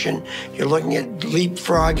innovation. You're looking at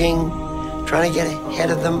leapfrogging, trying to get ahead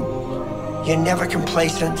of them. You're never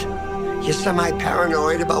complacent. You're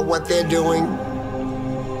semi-paranoid about what they're doing.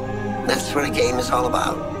 That's what a game is all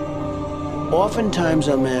about. Oftentimes,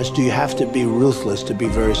 M.I.S, do you have to be ruthless to be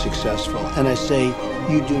very successful? And I say,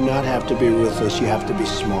 you do not have to be ruthless, you have to be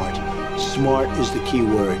smart. Smart is the key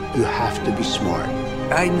word. You have to be smart.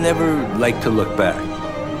 I never like to look back.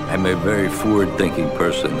 I'm a very forward-thinking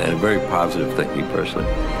person and a very positive-thinking person.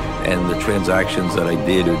 And the transactions that I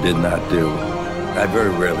did or did not do, I very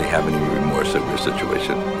rarely have any remorse over a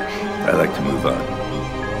situation. I like to move on.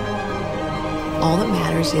 All that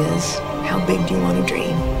matters is how big do you want to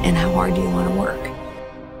dream and how hard do you want to work.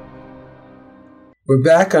 We're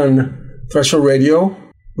back on Threshold Radio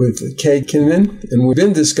with K Kinnamon, and we've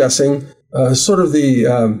been discussing sort of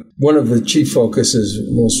the one of the chief focuses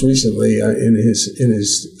most recently in his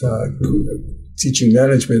teaching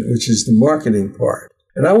management, which is the marketing part.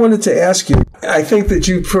 And I wanted to ask you, I think that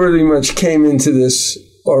you pretty much came into this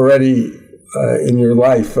already in your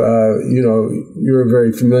life. You're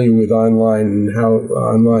very familiar with online and how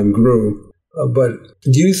online grew. But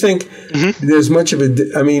do you think there's much of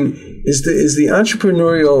is the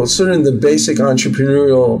entrepreneurial, sort of the basic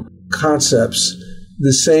entrepreneurial concepts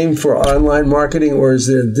the same for online marketing, or is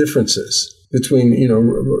there differences between,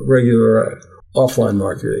 regular offline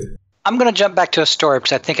marketing? I'm going to jump back to a story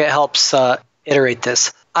because I think it helps iterate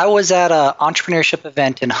this. I was at an entrepreneurship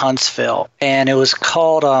event in Huntsville, and it was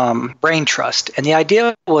called Brain Trust. And the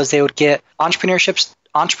idea was they would get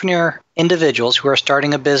entrepreneur individuals who are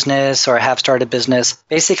starting a business or have started a business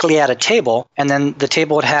basically at a table, and then the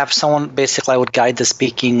table would have someone basically would guide the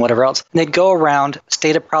speaking, whatever else. And they'd go around,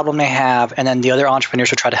 state a problem they have, and then the other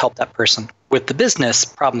entrepreneurs would try to help that person with the business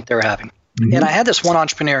problem that they were having. Mm-hmm. And I had this one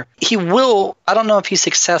entrepreneur. I don't know if he's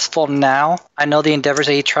successful now. I know the endeavors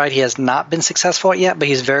that he tried, he has not been successful yet, but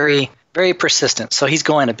he's very, very persistent. So he's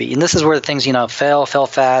going to be. And this is where the things, fail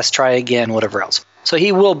fast, try again, whatever else. So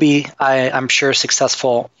he will be, I'm sure,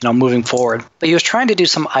 successful, moving forward. But he was trying to do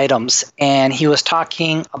some items, and he was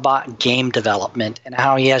talking about game development and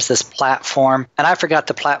how he has this platform. And I forgot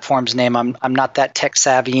the platform's name. I'm not that tech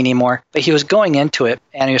savvy anymore. But he was going into it,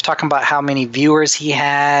 and he was talking about how many viewers he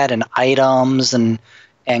had and items and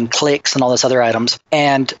clicks and all this other items.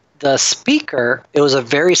 And the speaker, it was a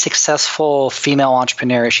very successful female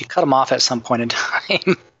entrepreneur. She cut him off at some point in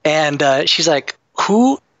time. And she's like,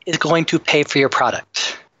 who is going to pay for your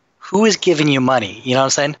product? Who is giving you money? You know what I'm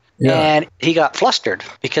saying? Yeah. And he got flustered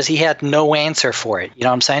because he had no answer for it. You know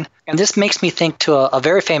what I'm saying? And this makes me think to a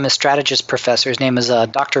very famous strategist professor. His name is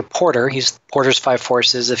Dr. Porter. He's Porter's 5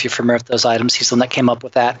 Forces, if you're familiar with those items. He's the one that came up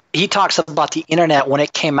with that. He talks about the internet. When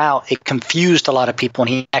it came out, it confused a lot of people, and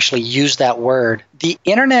he actually used that word. The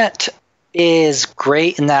internet is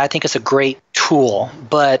great in that I think it's a great tool,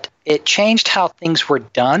 but it changed how things were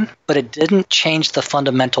done, but it didn't change the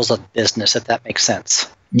fundamentals of business, if that makes sense.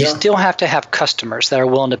 You still have to have customers that are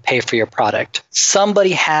willing to pay for your product.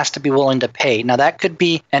 Somebody has to be willing to pay. Now, that could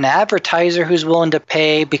be an advertiser who's willing to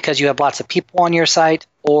pay because you have lots of people on your site,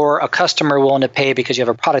 or a customer willing to pay because you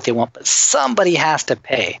have a product they want, but somebody has to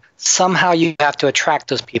pay. Somehow you have to attract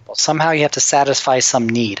those people. Somehow you have to satisfy some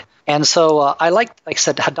need. And so I like I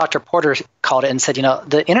said, how Dr. Porter called it and said,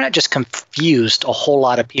 the internet just confused a whole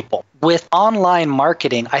lot of people. With online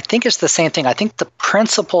marketing, I think it's the same thing. I think the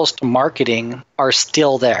principles to marketing are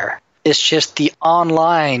still there. It's just the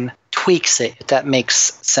online tweaks it, if that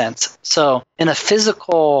makes sense. So in a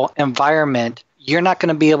physical environment, you're not going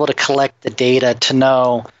to be able to collect the data to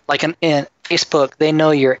know, like in Facebook, they know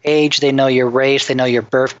your age, they know your race, they know your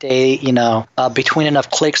birthday, between enough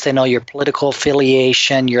clicks, they know your political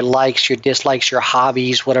affiliation, your likes, your dislikes, your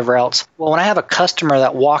hobbies, whatever else. Well, when I have a customer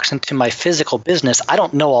that walks into my physical business, I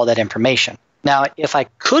don't know all that information. Now, if I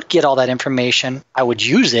could get all that information, I would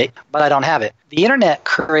use it, but I don't have it. The internet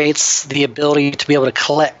creates the ability to be able to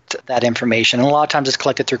collect that information. And a lot of times it's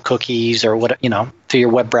collected through cookies or through your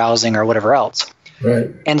web browsing or whatever else.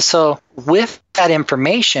 Right. And so with that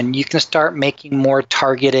information, you can start making more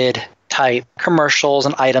targeted type commercials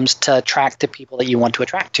and items to attract the people that you want to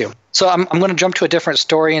attract to. So I'm going to jump to a different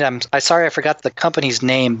story, and I'm sorry I forgot the company's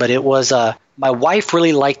name, but it was my wife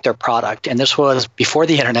really liked their product, and this was before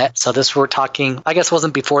the internet. So this we're talking, I guess it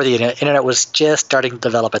wasn't before the internet. Internet was just starting to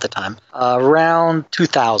develop at the time, around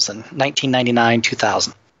 2000, 1999,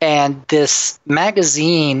 2000. And this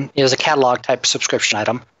magazine is a catalog type subscription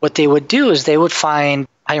item. What they would do is they would find,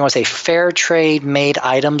 fair trade made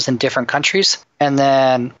items in different countries, and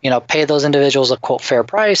then, pay those individuals a quote fair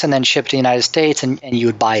price and then ship to the United States, and you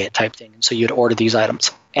would buy it type thing. And so you'd order these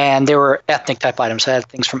items. And they were ethnic type items. So I had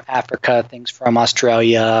things from Africa, things from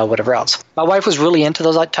Australia, whatever else. My wife was really into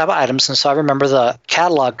those type of items. And so I remember the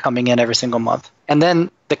catalog coming in every single month. And then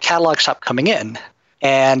the catalog stopped coming in.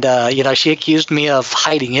 And, she accused me of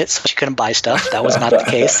hiding it so she couldn't buy stuff. That was not the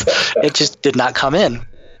case. It just did not come in.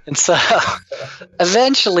 And so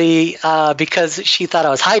eventually, because she thought I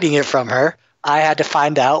was hiding it from her, I had to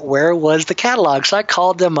find out where was the catalog. So I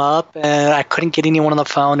called them up and I couldn't get anyone on the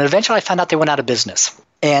phone. And eventually I found out they went out of business.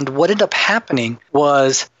 And what ended up happening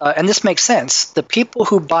was, and this makes sense, the people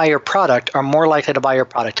who buy your product are more likely to buy your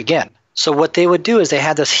product again. So what they would do is they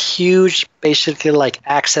had this huge, basically like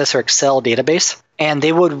Access or Excel database, and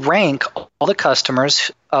they would rank all the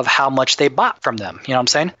customers of how much they bought from them. You know what I'm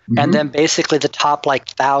saying? Mm-hmm. And then basically the top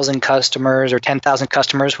 1,000 customers or 10,000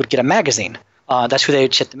 customers would get a magazine. That's who they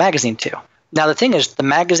would ship the magazine to. Now the thing is, the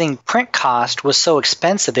magazine print cost was so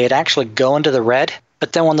expensive they'd actually go into the red.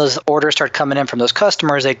 But then when those orders started coming in from those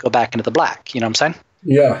customers, they'd go back into the black. You know what I'm saying?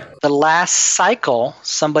 Yeah. The last cycle,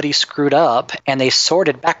 somebody screwed up and they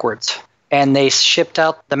sorted backwards. And they shipped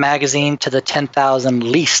out the magazine to the 10,000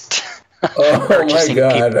 least purchasing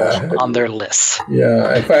people on their list.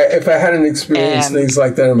 Yeah. If I hadn't experienced things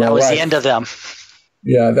like that in my life. That was the end of them.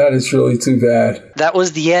 Yeah, that is really too bad. That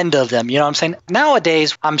was the end of them. You know what I'm saying?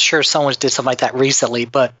 Nowadays, I'm sure someone did something like that recently,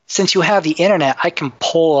 but since you have the internet, I can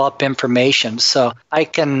pull up information. So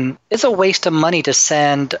it's a waste of money to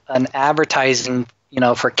send an advertising,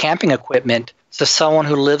 for camping equipment to someone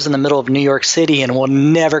who lives in the middle of New York City and will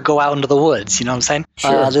never go out into the woods. You know what I'm saying?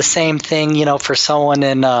 Sure. The same thing, for someone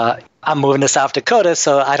in, I'm moving to South Dakota,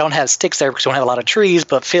 so I don't have sticks there because we don't have a lot of trees,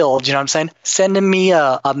 but fields, you know what I'm saying? Sending me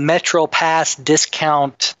a Metro Pass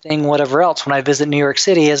discount thing, whatever else, when I visit New York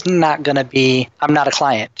City is not going to be, I'm not a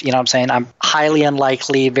client, you know what I'm saying? I'm highly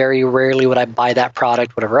unlikely, very rarely would I buy that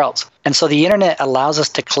product, whatever else. And so the internet allows us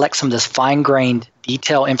to collect some of this fine-grained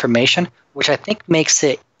detail information, which I think makes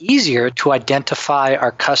it easier to identify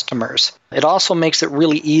our customers. It also makes it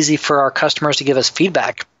really easy for our customers to give us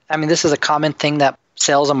feedback. I mean, this is a common thing that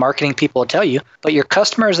sales and marketing people will tell you, but your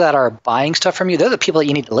customers that are buying stuff from you, they're the people that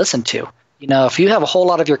you need to listen to. If you have a whole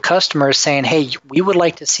lot of your customers saying, hey, we would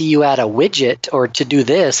like to see you add a widget or to do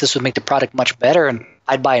this would make the product much better, and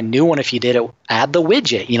I'd buy a new one if you did it, add the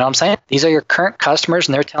widget. You know what I'm saying? These are your current customers,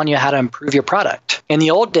 and they're telling you how to improve your product. In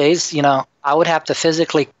the old days, I would have to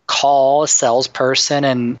physically call a salesperson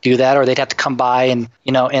and do that, or they'd have to come by and,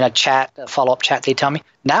 in a chat, a follow-up chat, they tell me.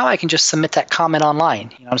 Now I can just submit that comment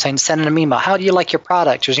online. You know what I'm saying? Send an email. How do you like your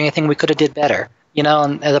product? Is there anything we could have did better?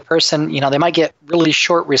 And the person, they might get really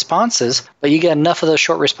short responses, but you get enough of those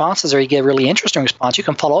short responses or you get a really interesting response, you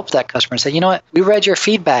can follow up with that customer and say, you know what, we read your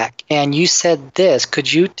feedback and you said this.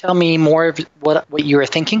 Could you tell me more of what you were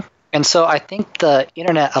thinking? And so I think the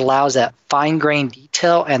internet allows that fine-grained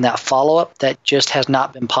detail and that follow-up that just has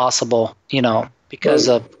not been possible, because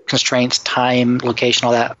of constraints, time, location,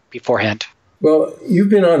 all that beforehand. Well, you've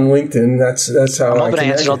been on LinkedIn. That's how I'm hoping I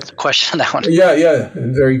answered the question on that one. Yeah,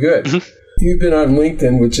 very good. Mm-hmm. you've been on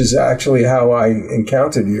LinkedIn, which is actually how I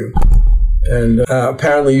encountered you. And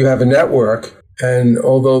apparently you have a network. And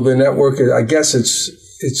although the network, I guess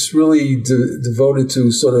it's really devoted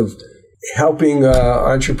to sort of helping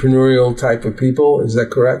entrepreneurial type of people. Is that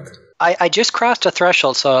correct? I just crossed a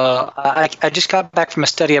threshold. So I just got back from a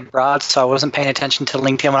study abroad, so I wasn't paying attention to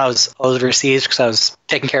LinkedIn when I was overseas because I was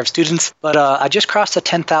taking care of students. But I just crossed the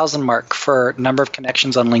 10,000 mark for number of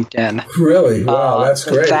connections on LinkedIn. Really? Wow, that's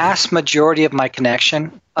great. The vast majority of my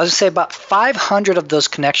connection, I would say about 500 of those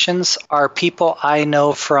connections are people I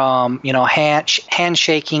know from,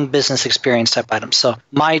 handshaking business experience type items. So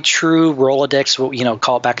my true Rolodex, what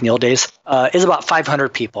call it back in the old days, is about 500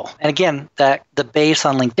 people. And again, that the base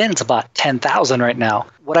on LinkedIn is about 10,000 right now.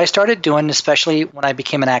 What I started doing, especially when I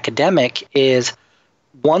became an academic, is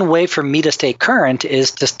one way for me to stay current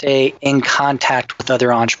is to stay in contact with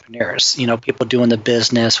other entrepreneurs, people doing the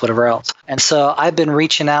business, whatever else. And so I've been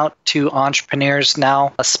reaching out to entrepreneurs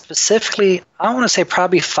now, specifically, I want to say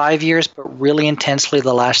probably 5 years, but really intensely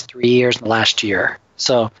the last 3 years and the last year.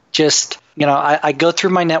 So just, I go through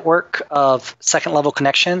my network of second level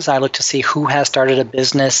connections. I look to see who has started a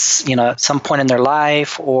business, at some point in their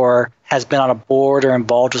life or has been on a board or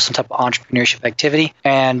involved with some type of entrepreneurship activity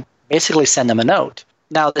and basically send them a note.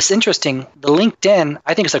 Now, this interesting, the LinkedIn,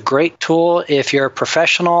 I think it's a great tool. If you're a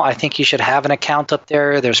professional, I think you should have an account up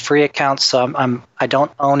there. There's free accounts. So I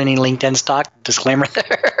don't own any LinkedIn stock, disclaimer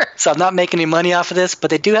there. So I'm not making any money off of this, but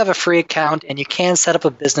they do have a free account and you can set up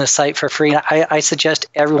a business site for free. I suggest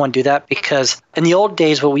everyone do that because in the old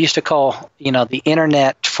days, what we used to call, the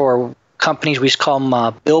internet for companies, we used to call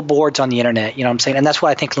them billboards on the internet, you know what I'm saying? And that's what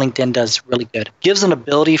I think LinkedIn does really good. Gives an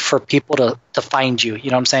ability for people to find you,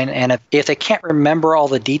 you know what I'm saying? And if they can't remember all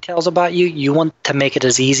the details about you, you want to make it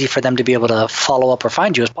as easy for them to be able to follow up or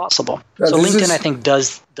find you as possible. So LinkedIn, I think,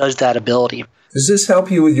 does that ability. Does this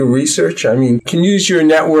help you with your research? I mean, can you use your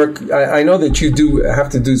network? I know that you do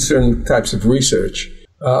have to do certain types of research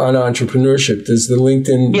on entrepreneurship. Does the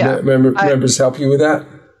LinkedIn members help you with that?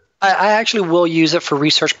 I actually will use it for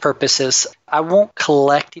research purposes. I won't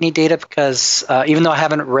collect any data because even though I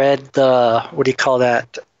haven't read the,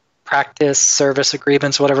 practice service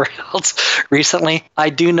agreements, whatever else recently,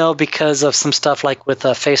 I do know because of some stuff like with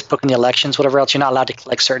Facebook and the elections, whatever else, you're not allowed to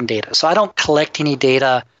collect certain data. So I don't collect any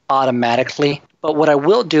data automatically. But what I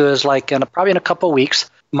will do is probably in a couple of weeks,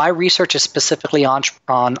 my research is specifically on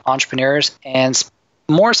entrepreneurs and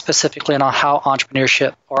more specifically on how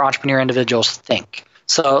entrepreneurship or entrepreneur individuals think.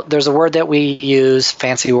 So there's a word that we use,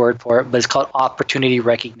 fancy word for it, but it's called opportunity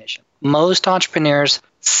recognition. Most entrepreneurs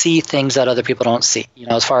see things that other people don't see,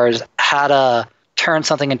 as far as how to turn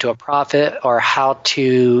something into a profit or how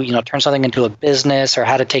to, turn something into a business or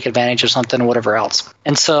how to take advantage of something or whatever else.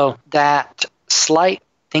 And so that slight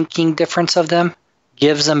thinking difference of them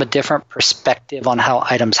gives them a different perspective on how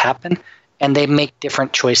items happen, and they make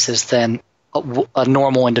different choices than a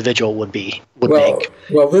normal individual would make.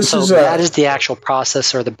 Well, that is the actual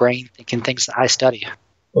process or the brain thinking things that I study.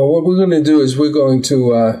 Well, what we're going to do is we're going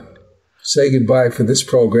to say goodbye for this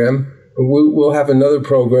program. We'll have another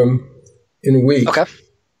program in a week. Okay.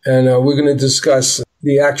 And we're going to discuss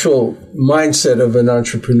the actual mindset of an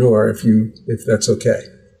entrepreneur, if that's okay.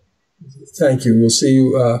 Thank you. We'll see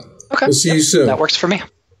you. We'll see you soon. That works for me.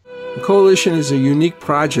 The Coalition is a unique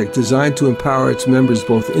project designed to empower its members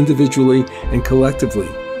both individually and collectively.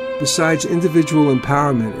 Besides individual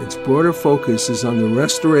empowerment, its broader focus is on the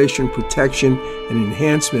restoration, protection, and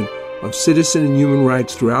enhancement of citizen and human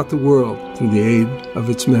rights throughout the world through the aid of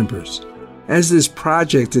its members. As this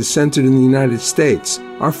project is centered in the United States,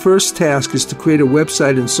 our first task is to create a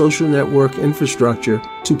website and social network infrastructure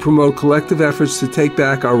to promote collective efforts to take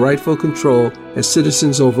back our rightful control as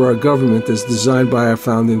citizens over our government as designed by our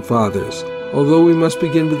founding fathers. Although we must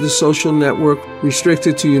begin with the social network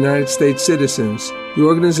restricted to United States citizens, the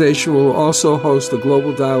organization will also host a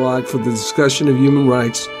global dialogue for the discussion of human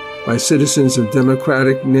rights by citizens of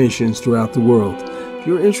democratic nations throughout the world. If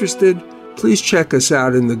you're interested, please check us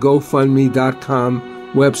out in the GoFundMe.com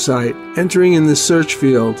website, entering in the search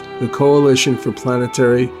field the Coalition for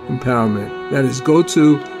Planetary Empowerment. That is, go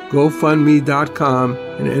to GoFundMe.com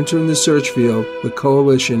and enter in the search field the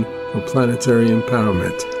Coalition for Planetary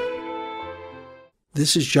Empowerment.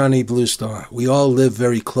 This is Johnny Bluestar. We all live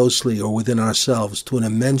very closely or within ourselves to an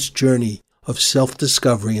immense journey of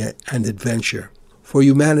self-discovery and adventure. For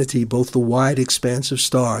humanity, both the wide expanse of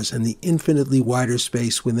stars and the infinitely wider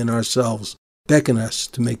space within ourselves beckon us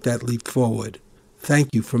to make that leap forward.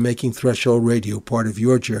 Thank you for making Threshold Radio part of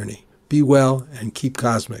your journey. Be well and keep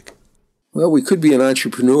cosmic. Well, we could be an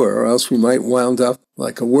entrepreneur, or else we might wound up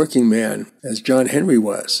like a working man, as John Henry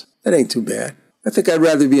was. That ain't too bad. I think I'd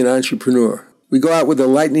rather be an entrepreneur. We go out with the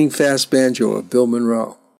lightning-fast banjo of Bill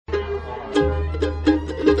Monroe.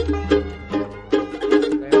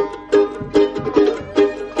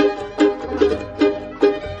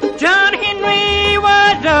 John Henry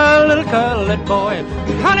was a little colored boy.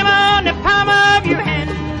 Caught him on the palm of your hand.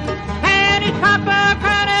 And his papa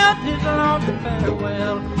cried out his long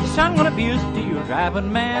farewell. Son gonna be a steel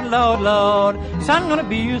driving man, Lord, Lord. Son gonna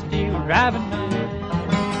be a steel driving man.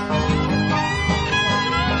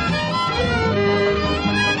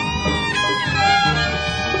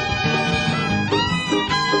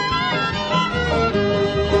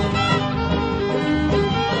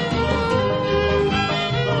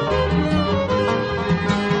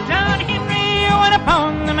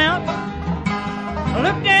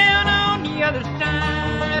 Look down on the other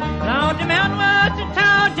side. Lord, the mountain was so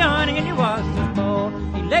tall, Johnny, and he was so bold.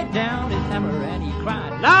 He laid down his hammer and he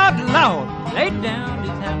cried, Lord, Lord, laid down his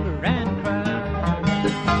hammer and cried.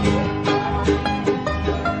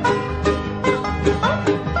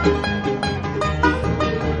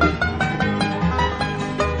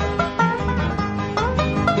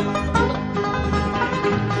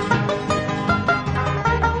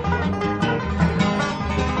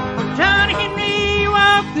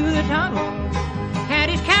 Had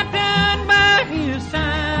his captain by his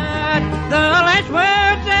side. The last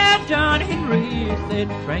words that John Henry said,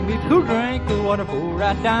 bring me cool drink of water before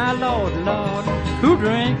I die, Lord, Lord. Cool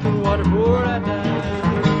drink of water before I die.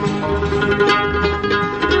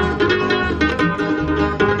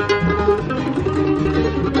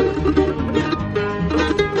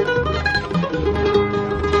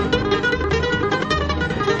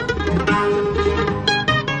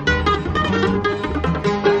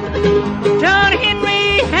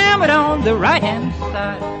 The right hand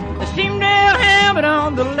side, the steam nail hammered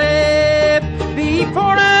on the left.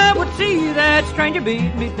 Before I would see that stranger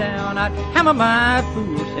beat me down, I'd hammer my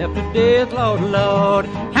fool self to death, Lord, Lord,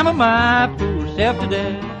 hammer my fool self to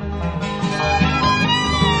death.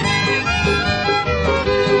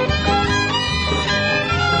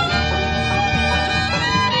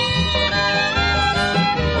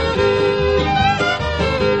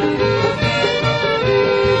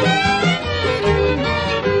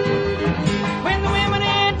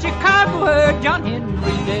 John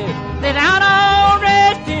Henry dead, they're out all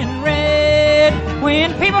dressed in red.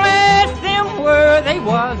 When people asked them where they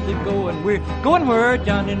was going, we're going where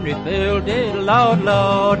John Henry fell dead, Lord,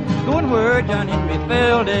 Lord, going where John Henry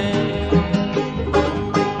fell dead.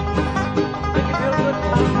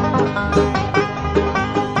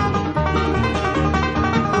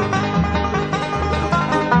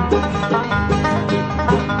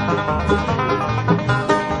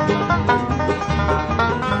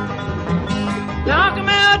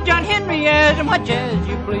 As much as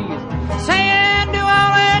you please, say and do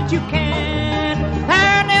all that you can.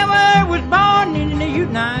 There never was born in the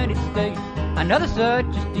United States another such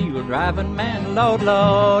a steel driving man, Lord,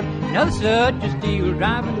 Lord, another such a steel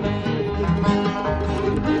driving man.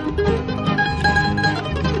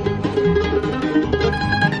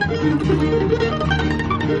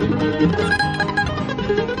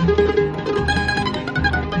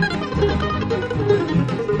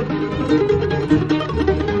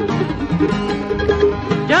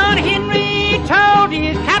 John Henry told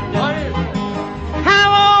his captain, I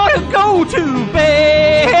want to go to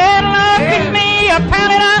bed. Lord, give me a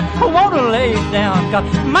pallet, I want to lay down. Got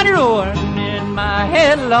money rolling in my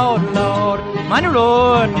head, Lord, Lord, money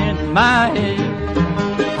rolling in my head.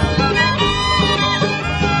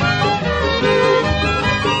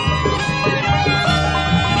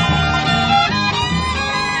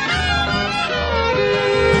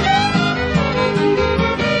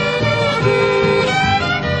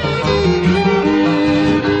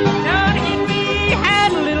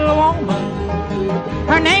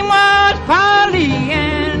 Her name was Polly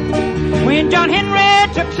Ann. When John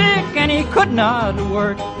Henry took sick and he could not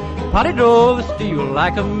work, Polly drove a steel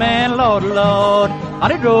like a man, Lord, Lord.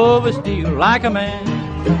 Polly drove a steel like a man.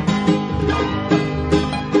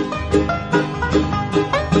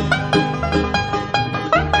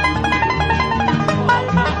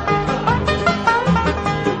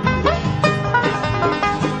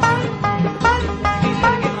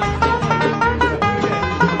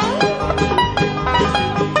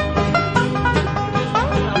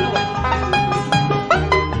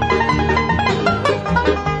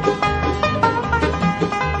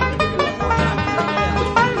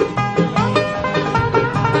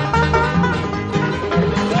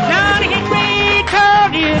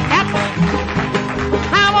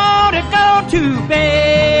 To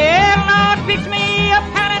bed, Lord, fix me a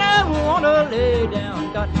pallet, I wanna lay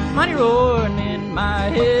down. Got money rolling in in my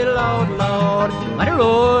head, Lord, Lord, money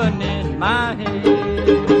rolling in my head.